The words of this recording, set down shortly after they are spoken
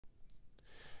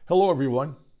Hello,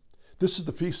 everyone. This is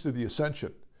the Feast of the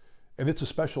Ascension, and it's a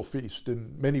special feast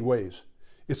in many ways.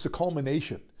 It's the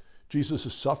culmination.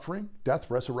 Jesus' suffering, death,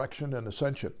 resurrection, and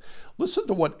ascension. Listen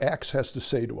to what Acts has to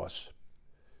say to us.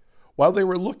 While they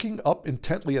were looking up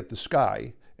intently at the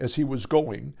sky as he was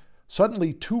going,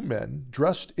 suddenly two men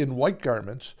dressed in white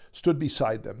garments stood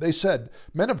beside them. They said,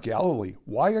 "Men of Galilee,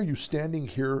 why are you standing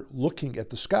here looking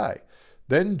at the sky?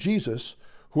 Then Jesus,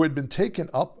 who had been taken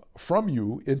up from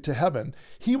you into heaven,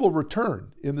 he will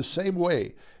return in the same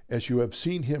way as you have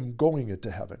seen him going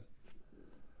into heaven."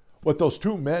 What those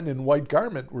two men in white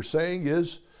garment were saying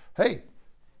is, hey,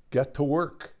 get to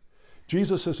work.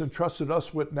 Jesus has entrusted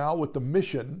us with the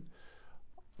mission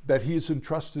that he's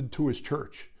entrusted to his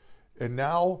church. And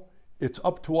now it's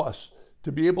up to us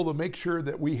to be able to make sure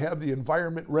that we have the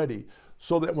environment ready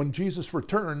so that when Jesus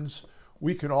returns,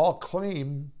 we can all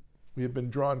claim we have been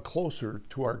drawn closer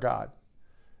to our God.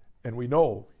 And we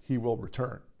know he will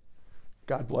return.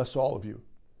 God bless all of you.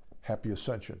 Happy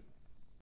Ascension.